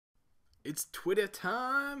It's Twitter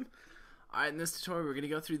time! Alright, in this tutorial we're going to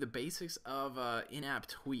go through the basics of in-app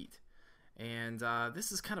tweet. And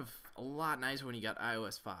this is kind of a lot nicer when you got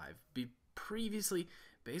iOS 5. Previously,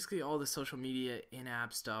 basically all the social media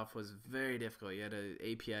in-app stuff was very difficult. You had to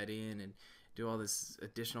API it in and do all this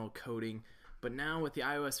additional coding. But now with the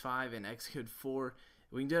iOS 5 and Xcode 4,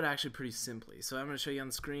 we can do it actually pretty simply. So I'm going to show you on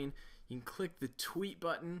the screen. You can click the tweet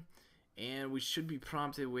button and we should be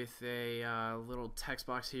prompted with a little text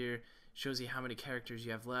box here. Shows you how many characters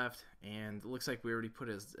you have left, and it looks like we already put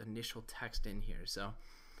his initial text in here, so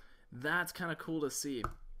that's kind of cool to see.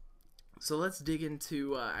 So let's dig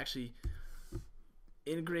into actually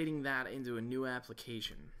integrating that into a new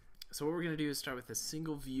application. So what we're going to do is start with a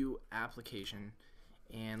single view application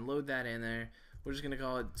and load that in there. We're just going to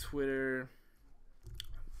call it Twitter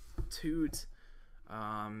Toot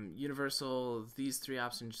Universal. These three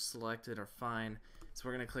options selected are fine, so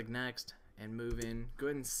we're going to click next and move in. Go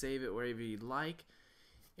ahead and save it wherever you'd like.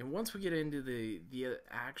 And once we get into the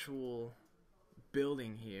actual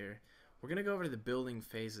building here, we're going to go over to the building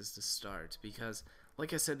phases to start, because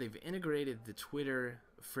like I said, they've integrated the Twitter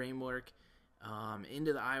framework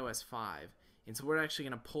into the iOS 5, and so we're actually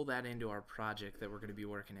going to pull that into our project that we're going to be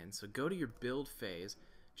working in. So go to your build phase,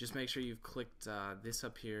 just make sure you've clicked this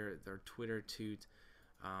up here, their Twitter Toot,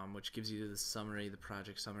 which gives you the summary, the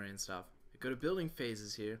project summary and stuff. Go to building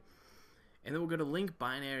phases here, and then we'll go to link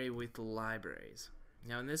binary with the libraries.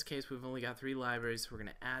 Now in this case we've only got 3 libraries, so we're going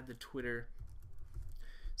to add the Twitter.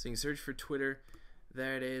 So you can search for Twitter,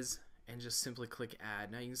 there it is, and just simply click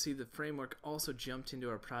add. Now you can see the framework also jumped into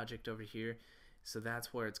our project over here, so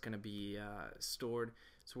that's where it's going to be stored.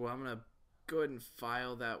 So I'm going to go ahead and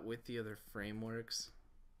file that with the other frameworks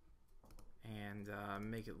and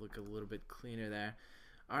make it look a little bit cleaner there.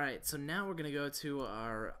 Alright, so now we're going to go to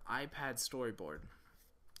our iPad storyboard.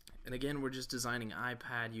 And again, we're just designing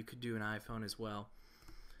iPad. You could do an iPhone as well.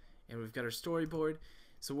 And we've got our storyboard.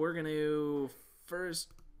 So we're going to first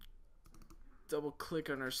double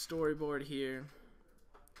click on our storyboard here.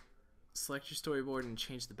 Select your storyboard and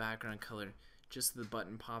change the background color just so the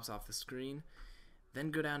button pops off the screen.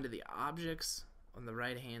 Then go down to the objects on the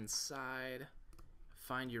right hand side.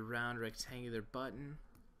 Find your round rectangular button.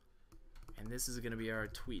 And this is going to be our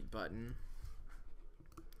tweet button.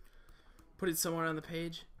 Put it somewhere on the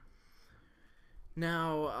page.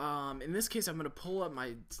 Now, in this case, I'm going to pull up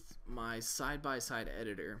my side-by-side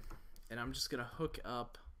editor, and I'm just going to hook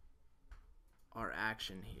up our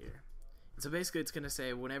action here. And so basically, it's going to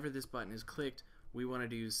say whenever this button is clicked, we want to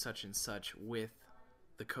do such and such with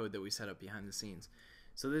the code that we set up behind the scenes.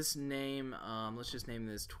 So this name, let's just name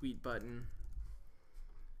this tweet button,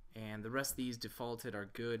 and the rest of these defaulted are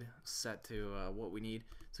good, set to what we need.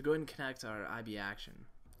 So go ahead and connect our IB action.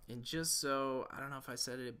 And just so, I don't know if I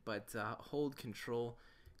said it, but hold Control,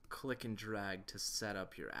 click and drag to set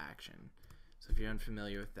up your action. So if you're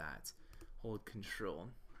unfamiliar with that, hold Control.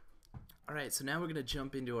 Alright, so now we're going to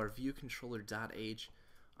jump into our viewController.h.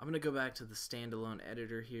 I'm going to go back to the standalone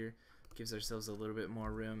editor here. Gives ourselves a little bit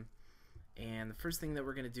more room. And the first thing that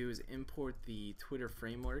we're going to do is import the Twitter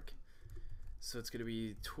framework. So it's going to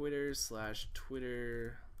be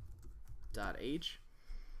Twitter/Twitter.h.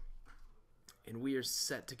 And we are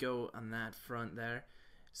set to go on that front there.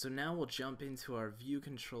 So now we'll jump into our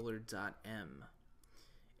viewController.m.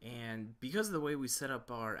 And because of the way we set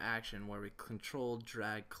up our action, where we controlled,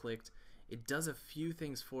 drag, clicked, it does a few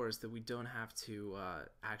things for us that we don't have to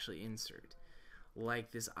actually insert.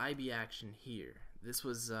 Like this IB action here. This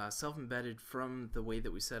was self-embedded from the way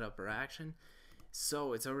that we set up our action.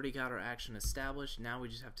 So it's already got our action established. Now we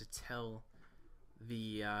just have to tell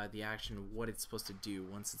the action what it's supposed to do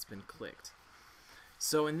once it's been clicked.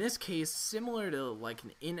 So in this case, similar to like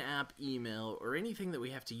an in-app email or anything that we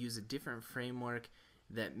have to use a different framework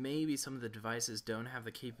that maybe some of the devices don't have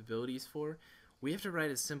the capabilities for, we have to write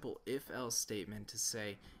a simple if-else statement to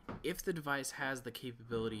say if the device has the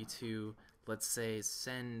capability to, let's say,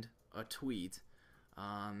 send a tweet,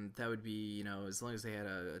 that would be, you know, as long as they had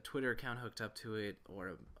a Twitter account hooked up to it,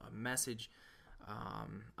 or a message,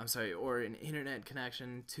 or an internet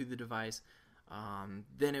connection to the device,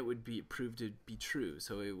 then it would be proved to be true,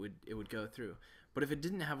 so it would go through. But if it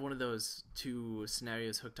didn't have one of those two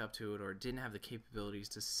scenarios hooked up to it, or didn't have the capabilities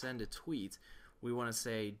to send a tweet, we want to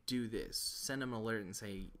say do this, send them an alert and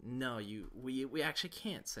say no, we actually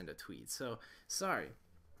can't send a tweet, so sorry.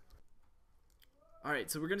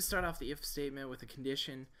 Alright, so we're going to start off the if statement with a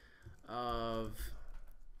condition of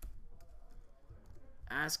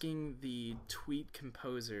asking the tweet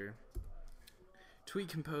composer, tweet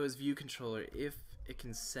compose view controller, if it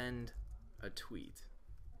can send a tweet.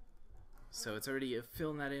 So it's already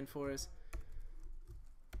filling that in for us.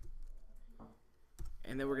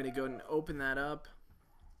 and then we're going to go and open that up.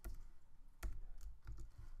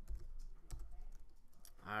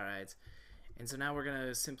 Alright, and so now we're going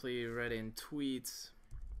to simply write in tweets,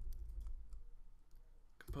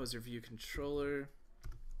 composer view controller.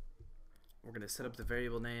 We're going to set up the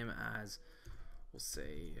variable name as, we'll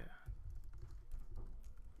say,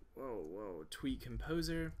 tweet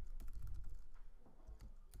composer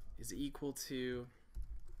is equal to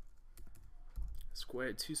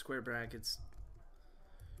two square brackets,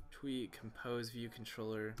 tweet compose view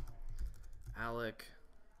controller alloc,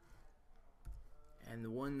 and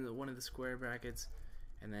one of the square brackets,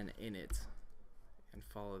 and then init, and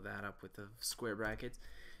follow that up with the square brackets.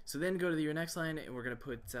 So then go to your next line, and we're gonna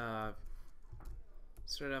put start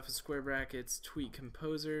off with square brackets, tweet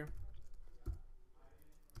composer,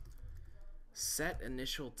 set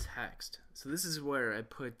initial text. So this is where I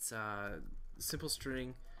put simple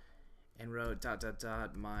string and wrote ...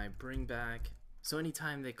 mybringback. So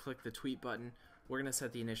anytime they click the tweet button, we're gonna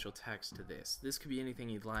set the initial text to this. This could be anything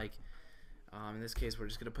you'd like. In this case, we're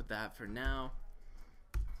just gonna put that for now.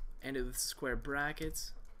 End it with square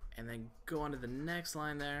brackets, and then go on to the next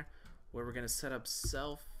line there, where we're gonna set up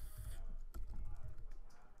self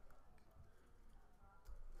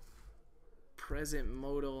present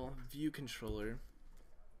modal view controller.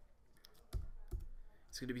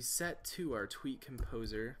 It's going to be set to our tweet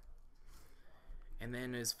composer, and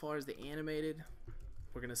then as far as the animated,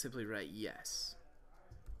 we're going to simply write yes.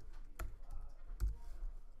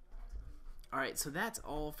 Alright, so that's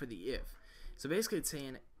all for the if. So basically it's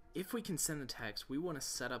saying if we can send the text, we want to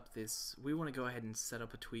set up this, we want to go ahead and set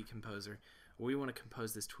up a tweet composer. We want to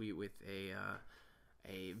compose this tweet with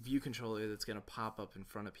a view controller that's going to pop up in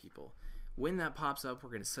front of people. When that pops up, we're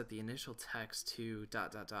going to set the initial text to ...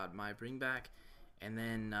 mybringback, and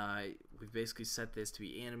then we've basically set this to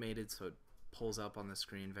be animated so it pulls up on the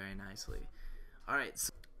screen very nicely. Alright,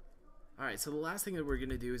 so the last thing that we're going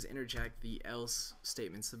to do is interject the else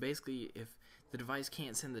statement. So basically, if the device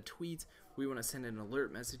can't send the tweet, we want to send an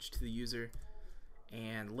alert message to the user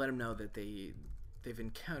and let them know that they've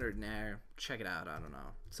encountered an error. Check it out, I don't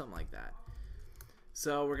know, something like that.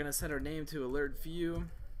 So we're going to set our name to alert view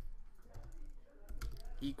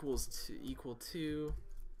equal to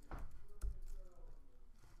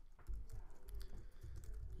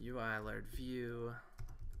UI alert view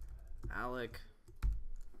alloc.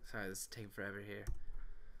 Sorry, this is taking forever here.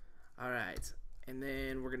 Alright, and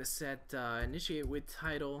then we're gonna set initiate with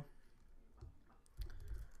title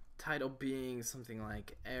being something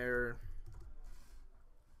like error,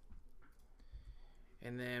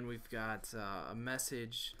 and then we've got a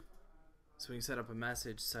message, so we can set up a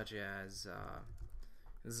message such as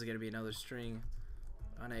this is going to be another string,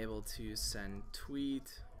 unable to send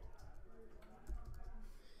tweet.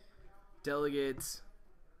 Delegates,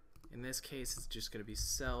 in this case it's just going to be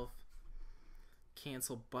self.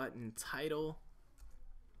 Cancel button title.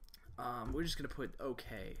 We're just going to put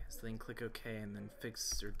OK, so they can click OK and then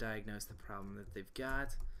fix or diagnose the problem that they've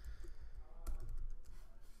got.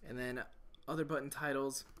 And then other button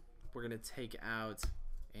titles we're going to take out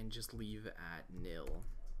and just leave at nil.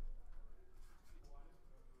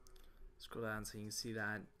 Scroll down so you can see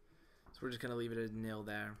that. So we're just going to leave it at nil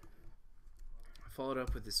there. Followed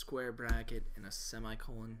up with a square bracket and a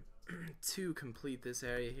semicolon to complete this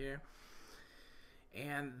area here.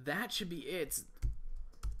 And that should be it.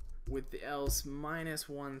 With the else minus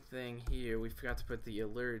one thing here, we forgot to put the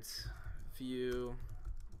alert view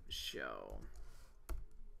show.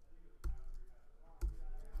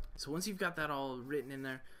 So once you've got that all written in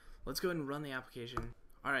there, let's go ahead and run the application.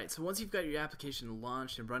 Alright, so once you've got your application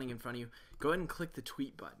launched and running in front of you, go ahead and click the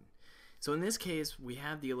tweet button. So in this case, we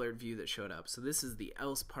have the alert view that showed up. So this is the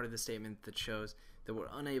else part of the statement that shows that we're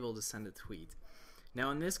unable to send a tweet.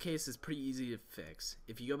 Now in this case, it's pretty easy to fix.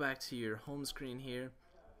 If you go back to your home screen here,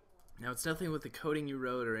 now it's nothing with the coding you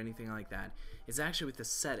wrote or anything like that. It's actually with the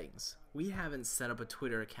settings. We haven't set up a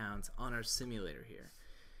Twitter account on our simulator here.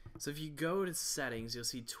 So if you go to settings, you'll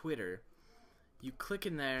see Twitter. You click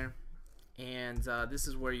in there, and this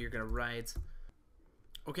is where you're going to write.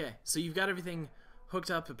 Okay, so you've got everything hooked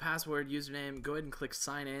up, a password, username. Go ahead and click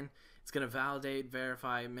sign in. It's going to validate,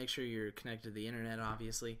 verify, make sure you're connected to the internet,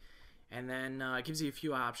 obviously. And then it gives you a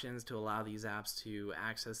few options to allow these apps to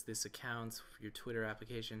access this account for your Twitter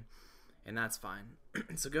application, and that's fine.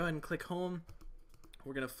 So go ahead and click home.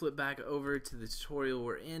 We're going to flip back over to the tutorial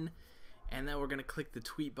we're in, and then we're going to click the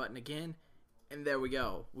tweet button again, and there we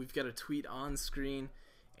go. We've got a tweet on screen,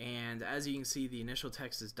 and as you can see, the initial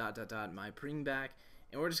text is ... mybringback,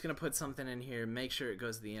 and we're just going to put something in here, make sure it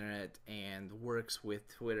goes to the internet and works with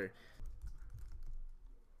Twitter.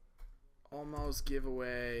 Almost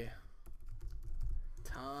giveaway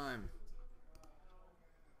time.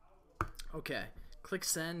 Okay, click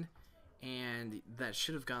send, and that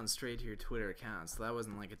should have gone straight to your Twitter account, so that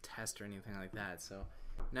wasn't like a test or anything like that. So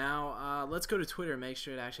now let's go to Twitter and make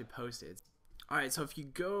sure it actually posted. Alright, so if you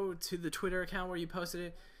go to the Twitter account where you posted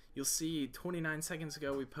it, you'll see 29 seconds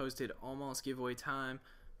ago we posted almost giveaway time,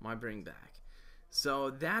 mybringback.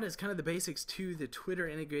 So that is kind of the basics to the Twitter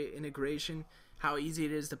integration, how easy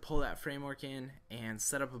it is to pull that framework in and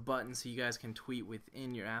set up a button so you guys can tweet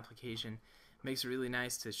within your application. Makes it really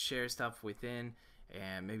nice to share stuff within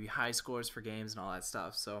and maybe high scores for games and all that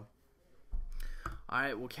stuff. So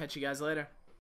alright, we'll catch you guys later.